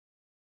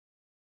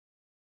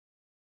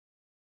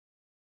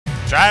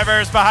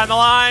Drivers behind the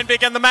line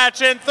begin the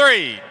match in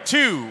 3,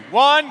 2,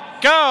 1,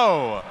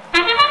 go!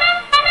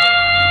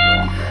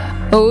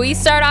 We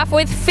start off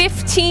with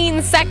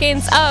 15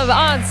 seconds of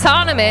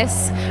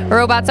autonomous.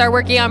 Robots are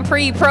working on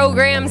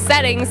pre-programmed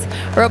settings.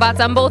 Robots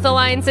on both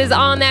alliances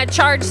on that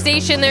charge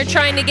station. They're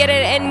trying to get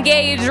it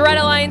engaged. Red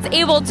Alliance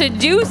able to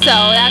do so.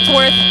 That's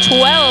worth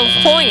 12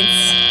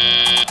 points.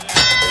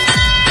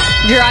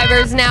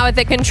 Drivers now at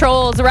the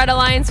controls. Red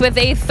Alliance with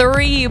a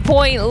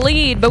 3-point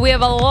lead, but we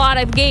have a lot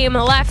of game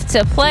left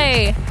to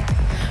play.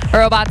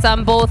 Robots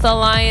on both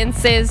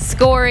alliances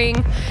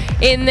scoring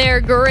in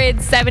their grid,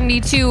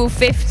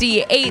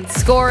 72-58,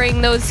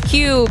 scoring those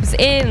cubes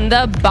in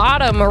the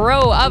bottom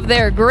row of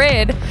their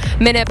grid.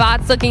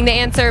 Minutebots looking to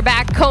answer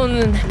back,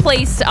 cone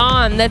placed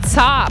on the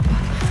top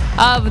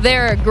of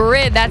their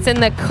grid. That's in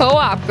the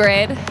co-op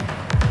grid.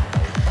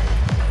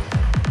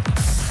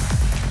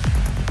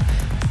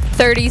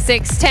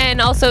 36-10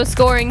 also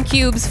scoring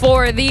cubes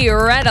for the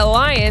Red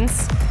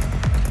Alliance.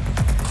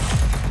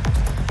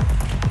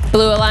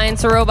 Blue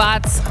Alliance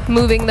robots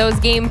moving those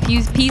game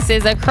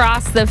pieces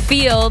across the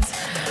field.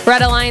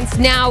 Red Alliance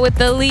now with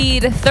the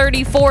lead,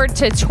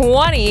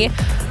 34-20.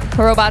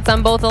 Robots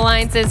on both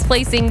alliances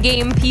placing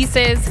game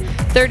pieces.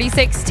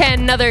 36-10,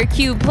 another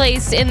cube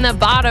placed in the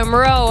bottom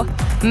row.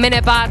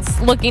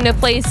 Minutebots looking to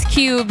place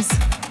cubes.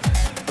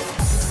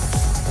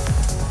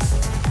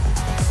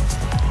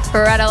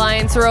 Red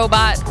Alliance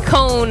robot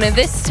cone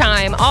this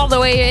time all the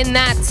way in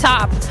that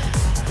top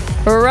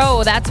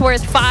row. That's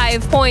worth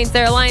 5 points.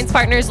 Their alliance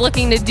partners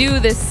looking to do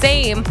the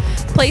same.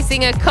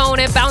 Placing a cone,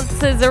 it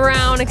bounces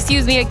around, a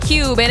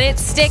cube, and it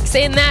sticks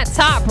in that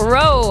top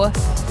row.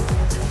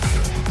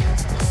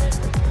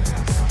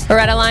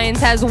 Red Alliance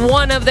has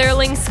one of their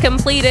links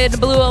completed.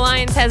 Blue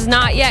Alliance has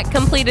not yet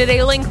completed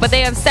a link, but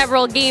they have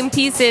several game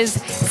pieces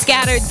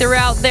scattered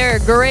throughout their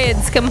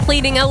grids.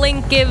 Completing a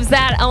link gives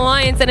that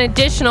alliance an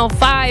additional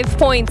 5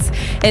 points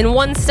and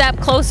one step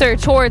closer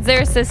towards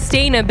their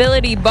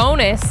sustainability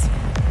bonus.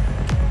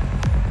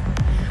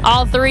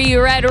 All three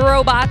red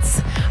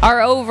robots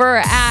are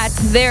over at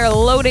their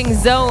loading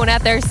zone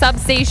at their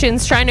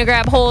substations trying to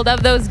grab hold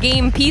of those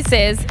game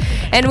pieces.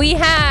 And we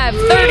have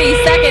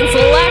 30 seconds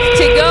left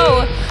to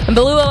go.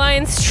 Blue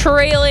Alliance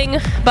trailing,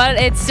 but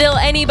it's still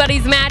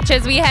anybody's match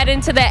as we head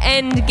into the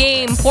end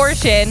game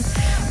portion.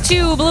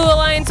 2 Blue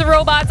Alliance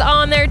robots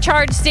on their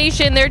charge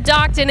station. They're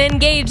docked and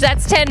engaged.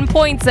 That's 10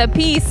 points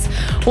apiece.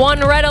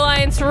 1 Red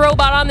Alliance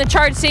robot on the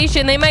charge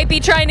station. They might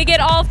be trying to get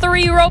all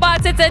 3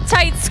 robots. It's a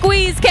tight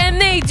squeeze. Can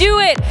they do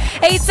it?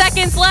 8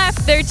 seconds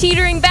left. They're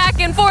teetering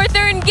back and forth.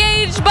 They're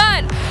engaged,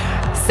 but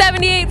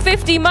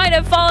 78-50 might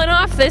have fallen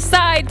off the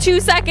side. 2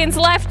 seconds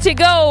left to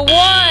go. 1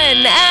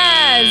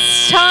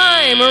 as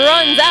time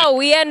runs out.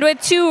 We end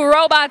with 2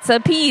 robots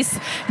apiece,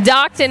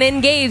 docked and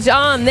engaged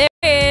on their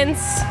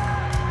ends.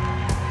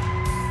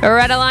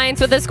 Red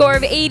Alliance with a score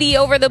of 80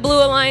 over the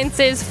Blue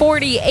Alliance's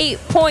 48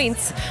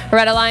 points.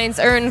 Red Alliance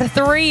earned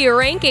 3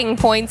 ranking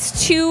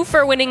points, 2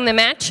 for winning the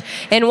match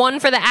and 1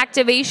 for the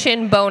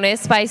activation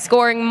bonus by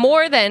scoring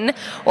more than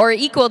or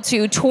equal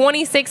to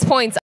 26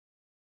 points